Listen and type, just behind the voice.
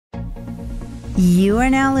You are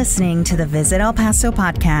now listening to the Visit El Paso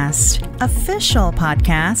podcast, official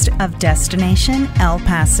podcast of Destination El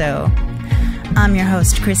Paso. I'm your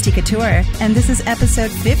host, Christy Couture, and this is episode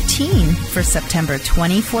 15 for September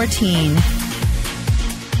 2014.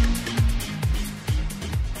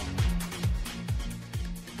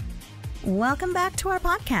 Welcome back to our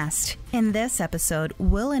podcast. In this episode,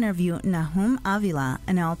 we'll interview Nahum Avila,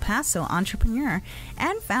 an El Paso entrepreneur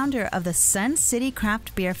and founder of the Sun City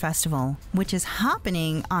Craft Beer Festival, which is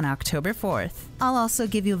happening on October 4th. I'll also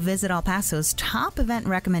give you Visit El Paso's top event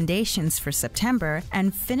recommendations for September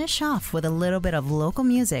and finish off with a little bit of local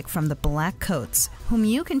music from the Black Coats, whom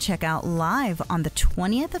you can check out live on the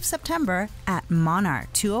 20th of September at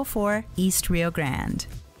Monarch 204 East Rio Grande.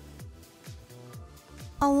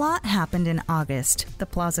 A lot happened in August: the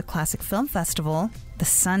Plaza Classic Film Festival, the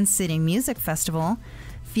Sun City Music Festival,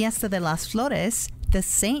 Fiesta de las Flores, the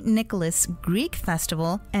St. Nicholas Greek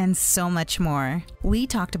Festival, and so much more. We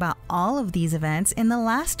talked about all of these events in the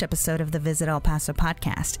last episode of the Visit El Paso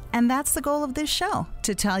podcast, and that's the goal of this show,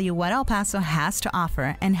 to tell you what El Paso has to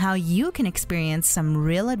offer and how you can experience some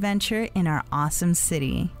real adventure in our awesome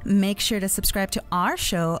city. Make sure to subscribe to our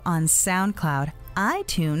show on SoundCloud,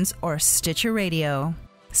 iTunes, or Stitcher Radio.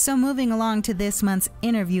 So moving along to this month's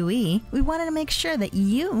interviewee, we wanted to make sure that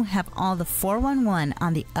you have all the 411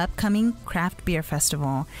 on the upcoming Craft Beer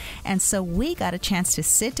Festival. And so we got a chance to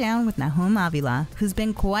sit down with Nahum Avila, who's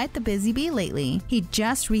been quite the busy bee lately. He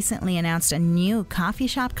just recently announced a new coffee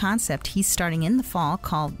shop concept he's starting in the fall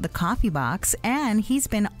called the Coffee Box, and he's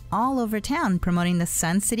been all over town promoting the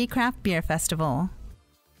Sun City Craft Beer Festival.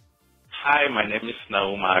 Hi, my name is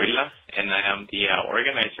Nahum Avila, and I am the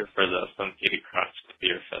organizer for the Sun City Craft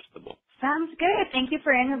Beer Festival. Sounds good. Thank you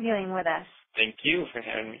for interviewing with us. Thank you for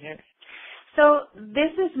having me here. So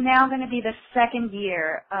this is now going to be the second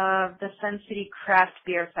year of the Sun City Craft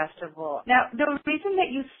Beer Festival. Now, the reason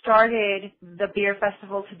that you started the beer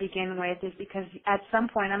festival to begin with is because at some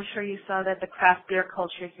point I'm sure you saw that the craft beer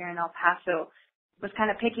culture here in El Paso was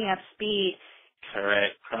kind of picking up speed.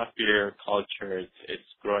 Correct. Craft beer culture,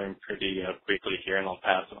 it's growing pretty quickly here in El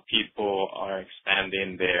Paso. People are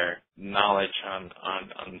expanding their knowledge on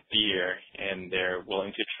beer, and they're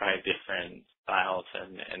willing to try different styles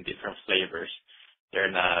and different flavors. They're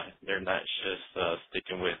not just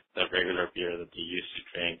sticking with the regular beer that they used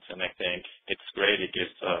to drink. And I think it's great. It gives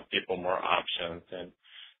people more options,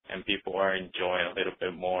 and people are enjoying a little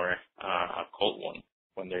bit more a cold one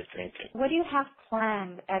when they're drinking. What do you have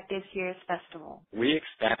planned at this year's festival? We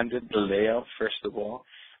expanded the layout, first of all.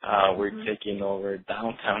 We're taking over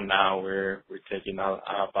downtown now. We're taking out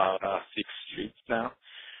about 6 streets now.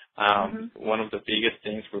 One of the biggest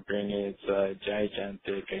things we're bringing is a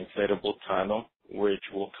gigantic inflatable tunnel, which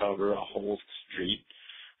will cover a whole street,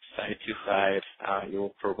 side to side. It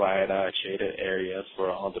will provide shaded areas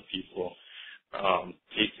for all the people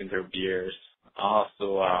tasting their beers.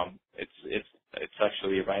 Also, it's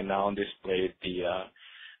actually right now on display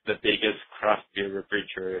the biggest craft beer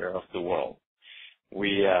refrigerator of the world.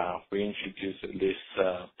 We introduced it this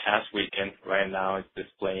past weekend. Right now it's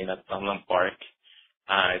displaying at Sunland Park.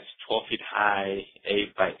 It's 12 feet high,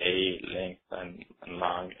 8 by 8 length and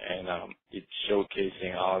long, and it's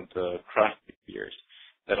showcasing all the craft beers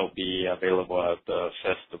that'll be available at the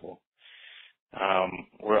festival.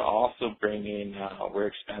 We're also we're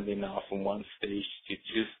expanding now from 1 stage to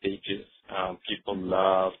 2 stages. People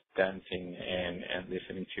love dancing and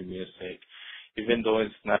listening to music. Even though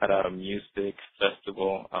it's not a music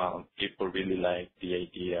festival, people really like the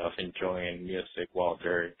idea of enjoying music while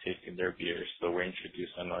they're tasting their beers. So we're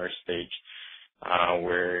introducing another stage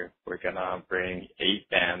where we're gonna bring 8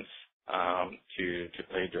 bands to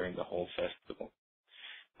play during the whole festival.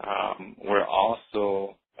 We're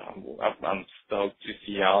also I'm stoked to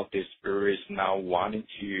see all these breweries now wanting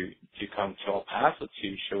to come to El Paso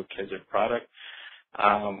to showcase their product.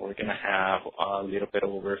 We're going to have a little bit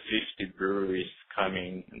over 50 breweries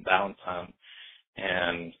coming downtown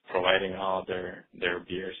and providing all their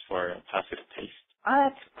beers for El Paso to taste. Oh,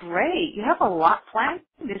 that's great. You have a lot planned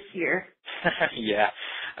this year. Yeah.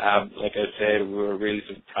 Like I said, we were really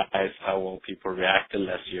surprised how well people reacted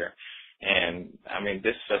last year. And, I mean,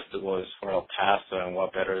 this festival is for El Paso, and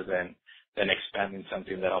what better than expanding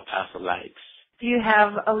something that El Paso likes. Do you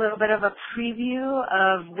have a little bit of a preview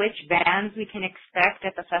of which bands we can expect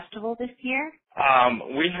at the festival this year?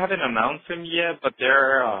 We haven't announced them yet, but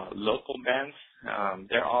there are local bands.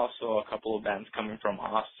 There are also a couple of bands coming from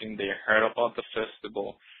Austin. They heard about the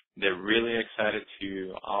festival. They're really excited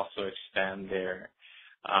to also expand their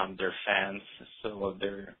fans, so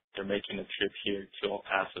they're making a trip here to El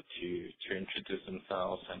Paso to introduce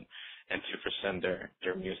themselves and to present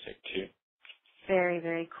their music too.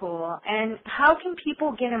 cool. And how can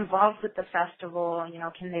people get involved with the festival? You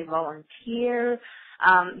know, can they volunteer?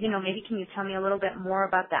 You know, maybe can you tell me a little bit more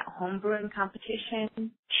about that home brewing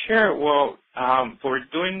competition? Sure. Well, we're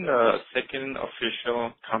doing the second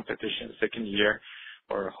official competition, second year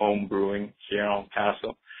for home brewing here in El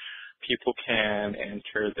Paso. People can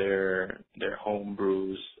enter their home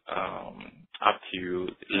brews up to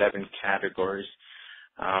 11 categories,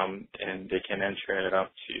 and they can enter it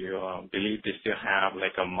up to, I believe they still have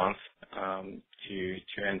like a month to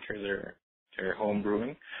enter their home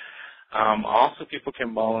brewing. Also, people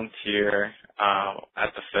can volunteer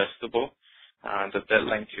at the festival. The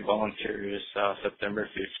deadline to volunteer is September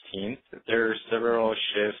 15th. There are several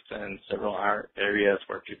shifts and several areas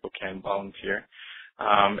where people can volunteer.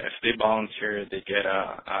 If they volunteer, they get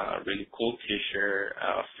a really cool T-shirt,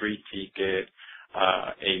 a free ticket,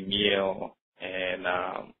 a meal, and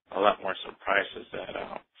a lot more surprises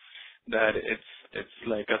that it's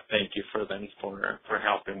like a thank you for them for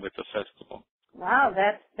helping with the festival. Wow,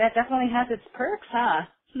 that definitely has its perks, huh?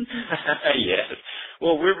 Yes.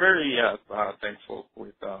 Well, we're very thankful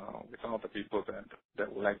with all the people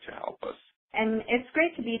that would like to help us. And it's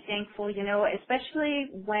great to be thankful, you know, especially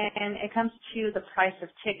when it comes to the price of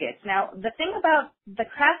tickets. Now, the thing about the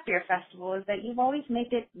Craft Beer Festival is that you've always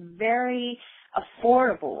made it very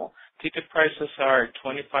affordable. Ticket prices are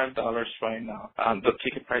 $25 right now. The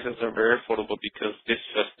ticket prices are very affordable because this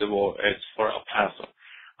festival is for El Paso.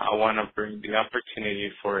 I want to bring the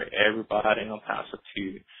opportunity for everybody in El Paso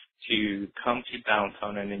to come to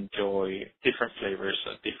downtown and enjoy different flavors,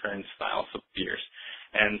 different styles of beers.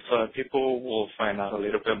 And so people will find out a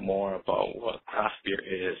little bit more about what craft beer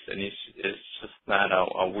is, and it's just not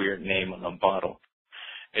a weird name on a bottle.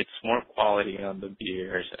 It's more quality on the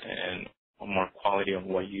beers and more quality on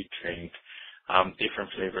what you drink,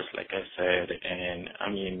 different flavors, like I said. And, I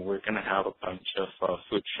mean, we're going to have a bunch of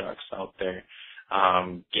food trucks out there,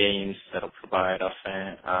 games that will provide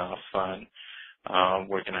fun.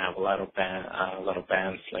 We're going to have a lot of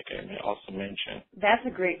bands, like I also mentioned. That's a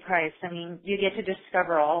great price. I mean, you get to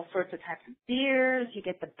discover all sorts of types of beers, you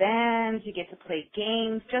get the bands, you get to play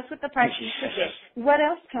games, just with the price of the ticket. What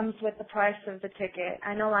else comes with the price of the ticket?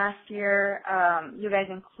 I know last year you guys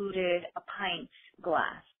included a pint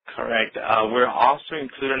glass. Correct. We're also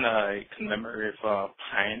including a commemorative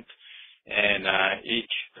pint, and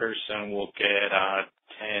each person will get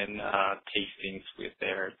 10 tastings with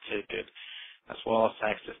their ticket, as well as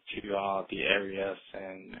access to the areas.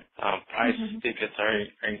 And price tickets are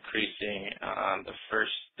increasing on the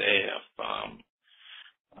first day of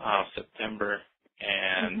September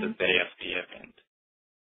and the day of the event.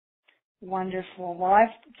 Wonderful. Well,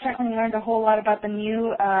 I've certainly learned a whole lot about the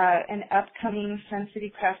new and upcoming Sun City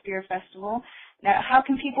Craft Beer Festival. Now, how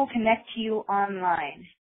can people connect to you online?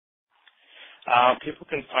 People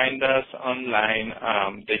can find us online.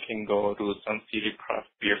 They can go to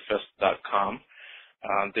suncitycraftbeerfest.com.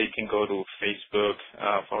 They can go to Facebook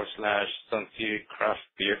 /Sun City Craft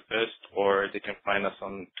Beer Fest, or they can find us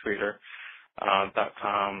on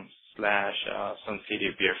Twitter.com /Sun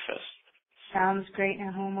City Beer Fest. Sounds great,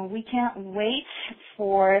 Nahoma. We can't wait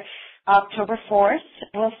for October 4th.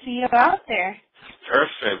 We'll see you out there.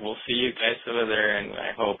 Perfect. We'll see you guys over there, and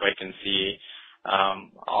I hope I can see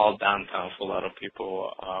all downtown for a lot of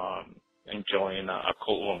people enjoying a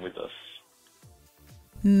cold one with us.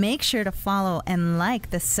 Make sure to follow and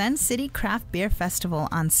like the Sun City Craft Beer Festival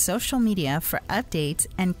on social media for updates,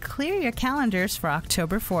 and clear your calendars for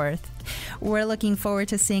October 4th. We're looking forward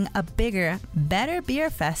to seeing a bigger, better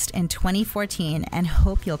beer fest in 2014 and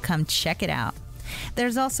hope you'll come check it out.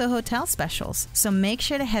 There's also hotel specials, so make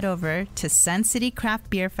sure to head over to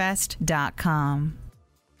suncitycraftbeerfest.com.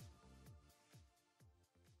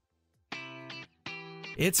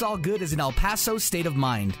 It's All Good is an El Paso state of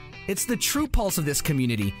mind. It's the true pulse of this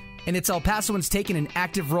community, and it's El Pasoans taking an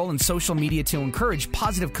active role in social media to encourage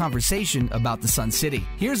positive conversation about the Sun City.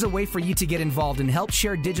 Here's a way for you to get involved and help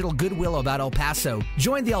share digital goodwill about El Paso.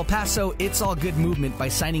 Join the El Paso It's All Good movement by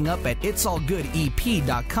signing up at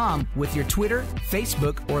itsallgoodep.com with your Twitter,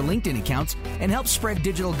 Facebook, or LinkedIn accounts, and help spread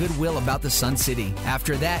digital goodwill about the Sun City.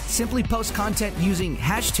 After that, simply post content using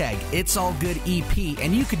hashtag #It'sAllGoodEP,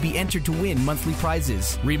 and you could be entered to win monthly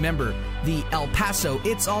prizes. Remember, the El Paso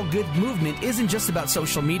It's All Good movement isn't just about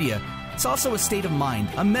social media. It's also a state of mind,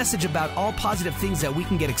 a message about all positive things that we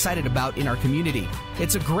can get excited about in our community.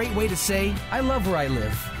 It's a great way to say, I love where I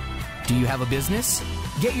live. Do you have a business?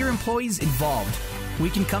 Get your employees involved.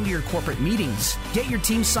 We can come to your corporate meetings, get your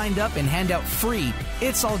team signed up, and hand out free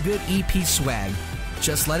It's All Good EP swag.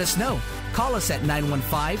 Just let us know. Call us at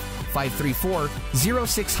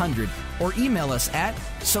 915-534-0600 or email us at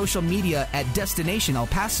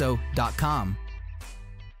socialmedia@destinationelpaso.com.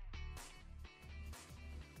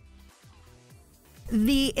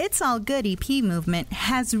 The It's All Good EP movement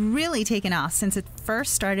has really taken off since it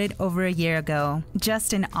first started over a year ago.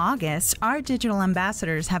 Just in August, our digital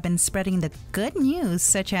ambassadors have been spreading the good news,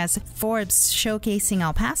 such as Forbes showcasing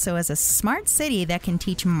El Paso as a smart city that can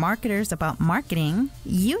teach marketers about marketing.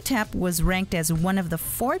 UTEP was ranked as one of the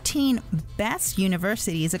 14 best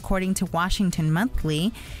universities according to Washington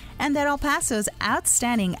Monthly, and that El Paso's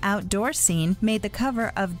outstanding outdoor scene made the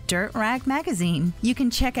cover of Dirt Rag magazine. You can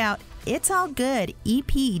check out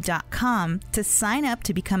itsallgoodep.com to sign up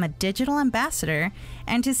to become a digital ambassador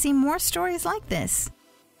and to see more stories like this.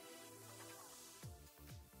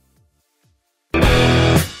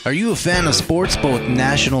 Are you a fan of sports, both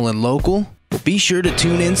national and local? Well, be sure to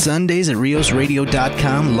tune in Sundays at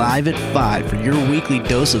riosradio.com live at 5 for your weekly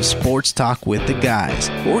dose of sports talk with the guys.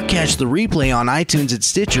 Or catch the replay on iTunes and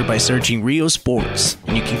Stitcher by searching Rio Sports.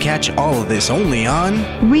 And you can catch all of this only on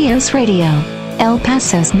Rios Radio, El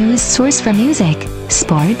Paso's newest source for music,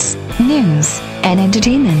 sports, news, and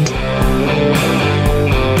entertainment.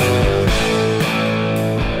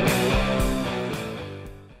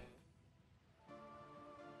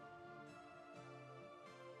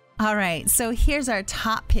 All right, so here's our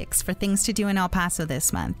top picks for things to do in El Paso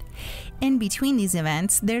this month. In between these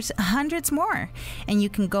events, there's hundreds more, and you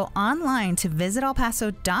can go online to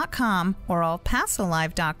visitelpaso.com or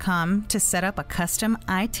elpasolive.com to set up a custom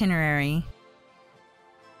itinerary.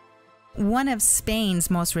 One of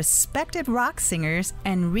Spain's most respected rock singers,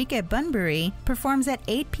 Enrique Bunbury, performs at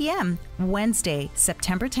 8 p.m. Wednesday,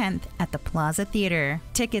 September 10th at the Plaza Theater.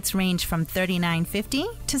 Tickets range from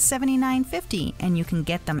 $39.50 to $79.50, and you can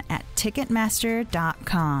get them at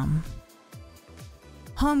Ticketmaster.com.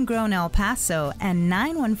 Homegrown El Paso and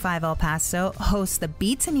 915 El Paso host the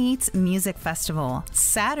Beats and Eats Music Festival,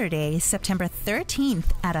 Saturday, September 13th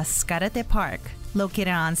at Ascarate Park, located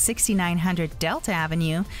on 6900 Delta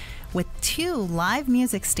Avenue, with 2 live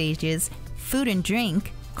music stages, food and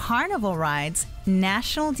drink, carnival rides,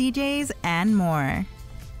 national DJs, and more.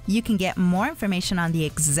 You can get more information on the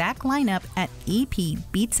exact lineup at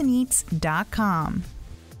epbeatsandeats.com.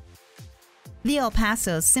 The El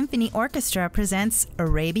Paso Symphony Orchestra presents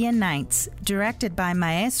Arabian Nights, directed by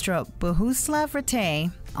Maestro Bohuslav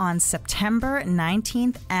Rattay, on September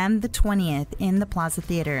 19th and the 20th in the Plaza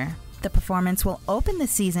Theater. The performance will open the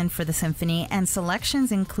season for the symphony, and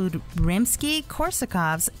selections include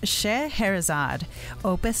Rimsky-Korsakov's Scheherazade,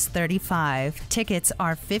 Opus 35. Tickets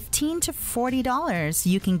are $15 to $40.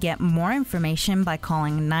 You can get more information by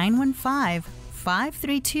calling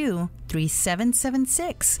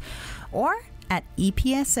 915-532-3776 or at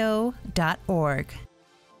epso.org.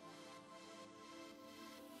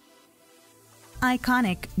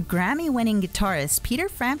 Iconic Grammy-winning guitarist Peter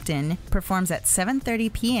Frampton performs at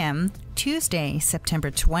 7:30 p.m. Tuesday, September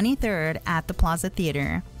 23rd at the Plaza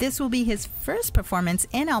Theater. This will be his first performance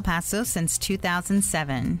in El Paso since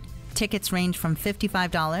 2007. Tickets range from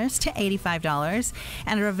 $55 to $85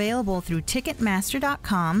 and are available through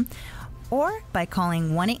Ticketmaster.com or by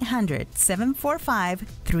calling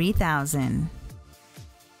 1-800-745-3000.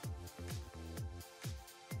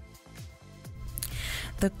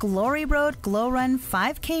 The Glory Road Glow Run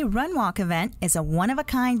 5K Run Walk event is a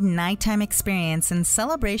one-of-a-kind nighttime experience in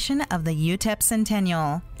celebration of the UTEP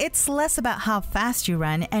Centennial. It's less about how fast you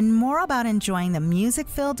run and more about enjoying the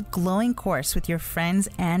music-filled glowing course with your friends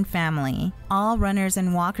and family. All runners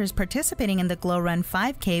and walkers participating in the Glow Run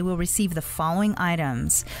 5K will receive the following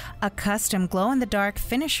items: a custom glow-in-the-dark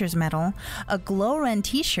finisher's medal, a Glow Run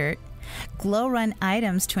t-shirt, Glow Run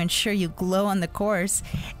items to ensure you glow on the course,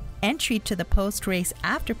 entry to the post-race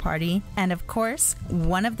after party, and of course,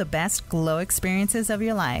 one of the best glow experiences of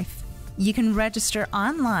your life. You can register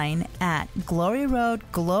online at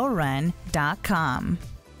gloryroadglowrun.com.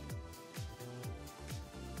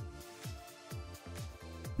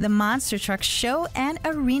 The Monster Truck Show and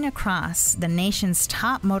Arena Cross, the nation's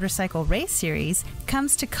top motorcycle race series,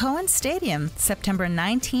 comes to Cohen Stadium September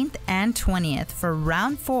 19th and 20th for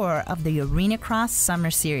Round 4 of the Arena Cross Summer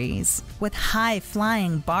Series. With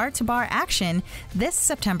high-flying bar-to-bar action, this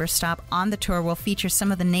September stop on the tour will feature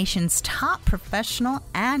some of the nation's top professional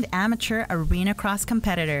and amateur Arena Cross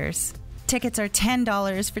competitors. Tickets are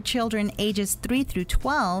 $10 for children ages 3 through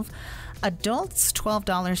 12, adults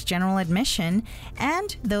 $12 general admission,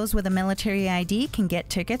 and those with a military ID can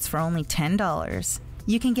get tickets for only $10.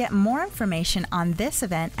 You can get more information on this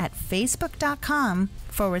event at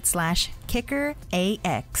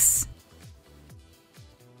facebook.com/KickerAX.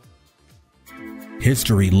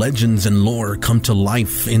 History, legends, and lore come to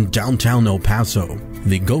life in downtown El Paso.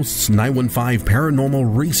 The Ghosts 915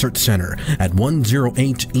 Paranormal Research Center at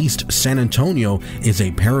 108 East San Antonio is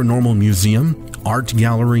a paranormal museum, art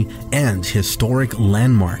gallery, and historic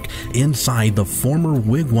landmark inside the former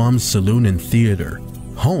Wigwam Saloon and Theater,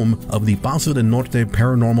 home of the Paso del Norte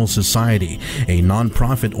Paranormal Society, a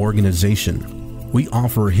nonprofit organization. We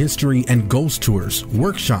offer history and ghost tours,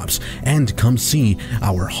 workshops, and come see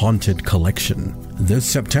our haunted collection. This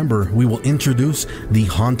September, we will introduce the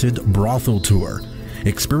Haunted Brothel Tour.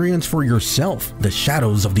 Experience for yourself the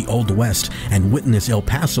shadows of the Old West and witness El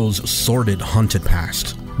Paso's sordid haunted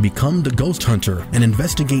past. Become the ghost hunter and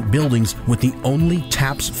investigate buildings with the only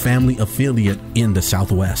TAPS family affiliate in the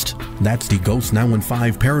Southwest. That's the Ghost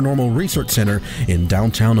 915 Paranormal Research Center in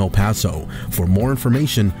downtown El Paso. For more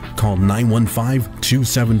information, call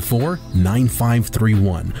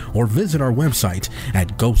 915-274-9531 or visit our website at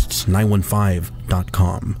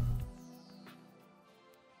ghosts915.com.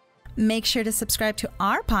 Make sure to subscribe to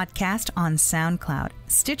our podcast on SoundCloud,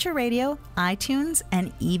 Stitcher Radio, iTunes,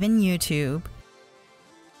 and even YouTube.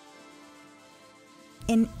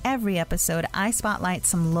 In every episode, I spotlight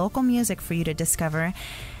some local music for you to discover.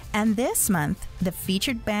 And this month, the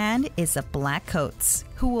featured band is the Black Coats,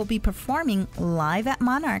 who will be performing live at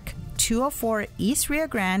Monarch, 204 East Rio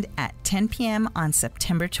Grande at 10 p.m. on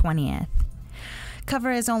September 20th.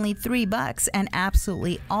 Cover is only $3, and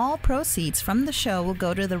absolutely all proceeds from the show will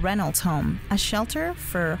go to the Reynolds Home, a shelter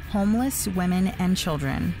for homeless women and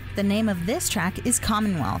children. The name of this track is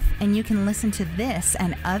Commonwealth, and you can listen to this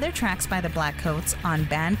and other tracks by the Black Coats on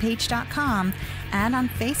bandpage.com and on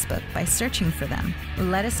Facebook by searching for them.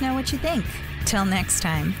 Let us know what you think. Till next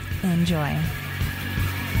time, enjoy.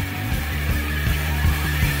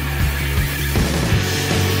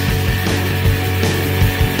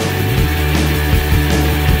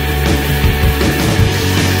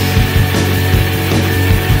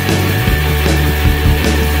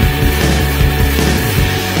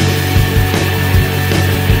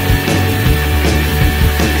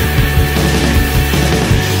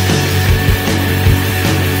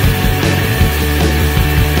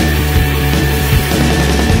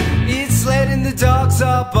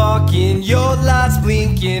 Barking, your lights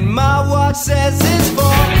blinking, my watch says it's 4.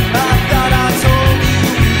 I thought I told